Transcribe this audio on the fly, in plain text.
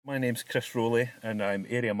My name's Chris Rowley and I'm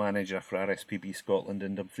Area Manager for RSPB Scotland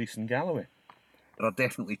in Dumfries and Galloway. There are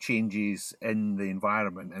definitely changes in the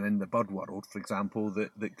environment and in the bird world, for example,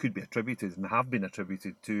 that could be attributed and have been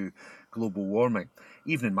attributed to global warming.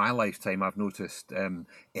 Even in my lifetime, I've noticed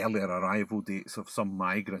earlier arrival dates of some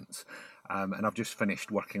migrants. And I've just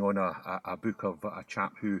finished working on a book of a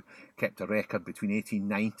chap who kept a record between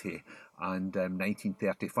 1890 and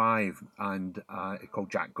 1935, and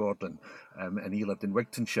called Jack Gordon, and he lived in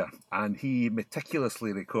Wigtonshire, and he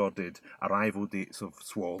meticulously recorded arrival dates of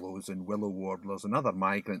swallows and willow warblers and other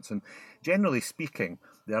migrants. And generally speaking,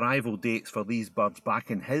 the arrival dates for these birds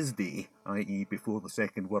back in his day, i.e. before the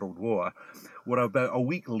Second World War, were about a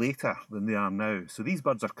week later than they are now. So these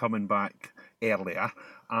birds are coming back earlier,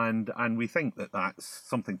 and we think that that's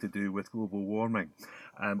something to do with global warming.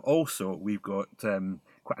 Also, we've got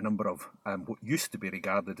quite a number of what used to be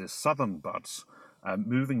regarded as southern birds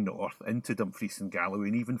moving north into Dumfries and Galloway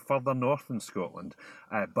and even further north in Scotland.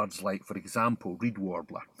 Birds like, for example, reed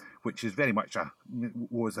warbler, which is very much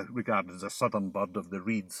was regarded as a southern bird of the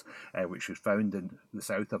reeds, which was found in the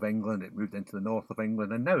south of England. It moved into the north of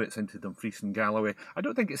England, and now it's into Dumfries and Galloway. I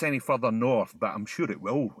don't think it's any further north, but I'm sure it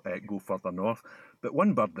will go further north. But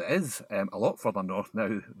one bird that is a lot further north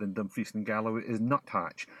now than Dumfries and Galloway is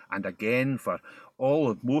nuthatch. And again, for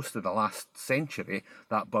most of the last century,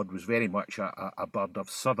 that bird was very much a bird of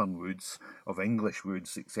southern woods, of English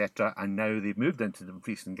woods, etc. And now they've moved into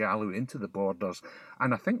Dumfries and Galloway, into the borders,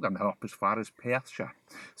 and I think they're now up as far as Perthshire.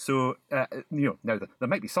 So, now there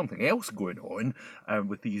might be something else going on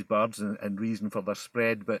with these birds and reason for their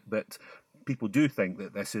spread, but people do think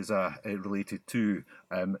that this is related to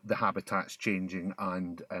the habitats changing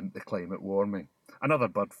and the climate warming. Another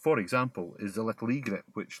bird, for example, is the little egret,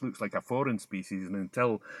 which looks like a foreign species, and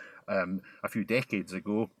until a few decades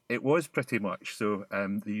ago, it was pretty much. So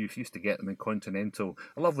they used to get them in continental,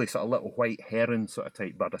 a lovely sort of little white heron sort of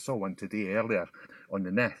type bird. I saw one today earlier on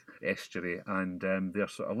the Nith estuary, and they're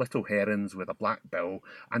sort of little herons with a black bill,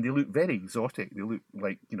 and they look very exotic. They look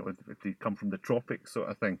like, if they come from the tropics sort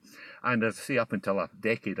of thing. And as I say, up until a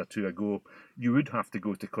decade or two ago, you would have to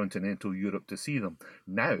go to continental Europe to see them.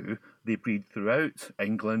 Now, they breed throughout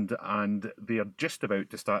England, and they are just about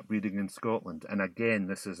to start breeding in Scotland. And again,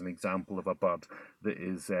 this is an example of a bird that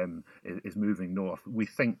is moving north, we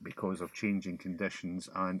think because of changing conditions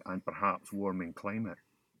and perhaps warming climate.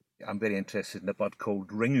 I'm very interested in a bird called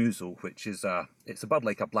ringouzel, which is it's a bird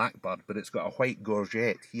like a blackbird, but it's got a white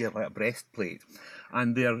gorget here, like a breastplate,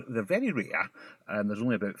 and they're very rare. There's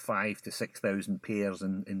only about 5,000 to 6,000 pairs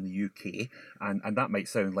in the UK, and that might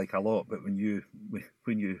sound like a lot, but when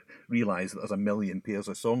you realise that there's 1 million pairs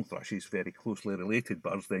of song thrushes, very closely related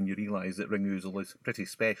birds, then you realise that ringouzel is pretty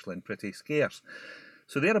special and pretty scarce.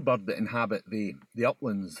 So they're a bird that inhabit the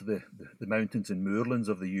uplands, the mountains and moorlands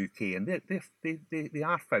of the UK, and they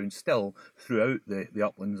are found still throughout the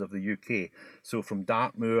uplands of the UK. So from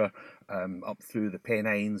Dartmoor up through the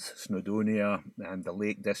Pennines, Snowdonia, and the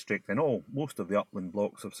Lake District, and most of the upland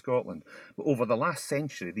blocks of Scotland. But over the last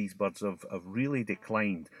century, these birds have really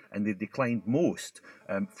declined, and they've declined most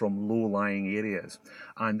from low-lying areas.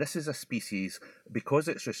 And this is a species, because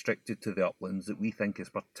it's restricted to the uplands, that we think is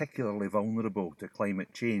particularly vulnerable to climate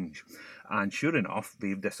change. And sure enough,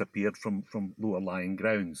 they've disappeared from lower lying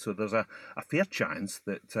grounds. So there's a fair chance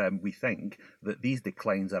that we think that these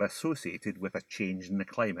declines are associated with a change in the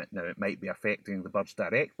climate. Now, it might be affecting the birds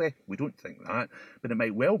directly, we don't think that, but it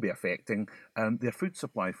might well be affecting their food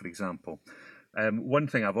supply, for example. One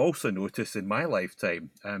thing I've also noticed in my lifetime,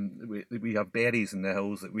 we have berries in the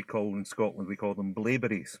hills that we call in Scotland, we call them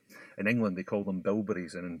blaeberries. In England they call them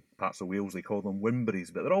bilberries, and in parts of Wales they call them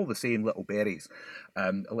wimberries, but they're all the same little berries,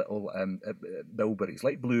 little bilberries,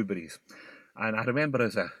 like blueberries. And I remember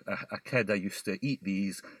as a kid, I used to eat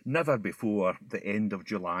these never before the end of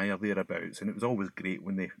July or thereabouts, and it was always great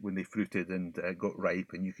when they fruited and got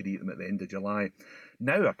ripe, and you could eat them at the end of July.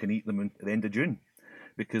 Now I can eat them at the end of June,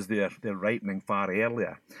 because they're ripening far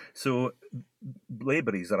earlier. So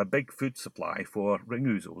blaeberries are a big food supply for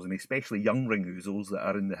ringouzels, and especially young ringouzels that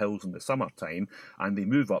are in the hills in the summertime, and they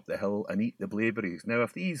move up the hill and eat the blaeberries. Now,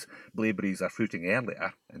 if these blaeberries are fruiting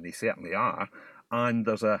earlier, and they certainly are, and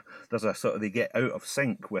there's a sort of, they get out of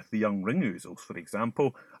sync with the young ringouzels, for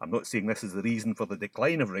example. I'm not saying this is the reason for the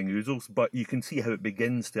decline of ringouzels, but you can see how it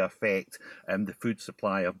begins to affect the food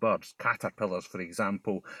supply of birds. Caterpillars, for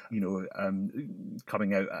example,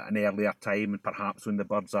 coming out at an earlier time, and perhaps when the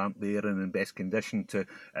birds aren't there and in best condition to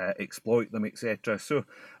exploit them, etc. So,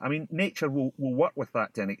 I mean, nature will work with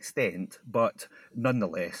that to an extent, but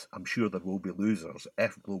nonetheless, I'm sure there will be losers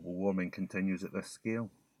if global warming continues at this scale.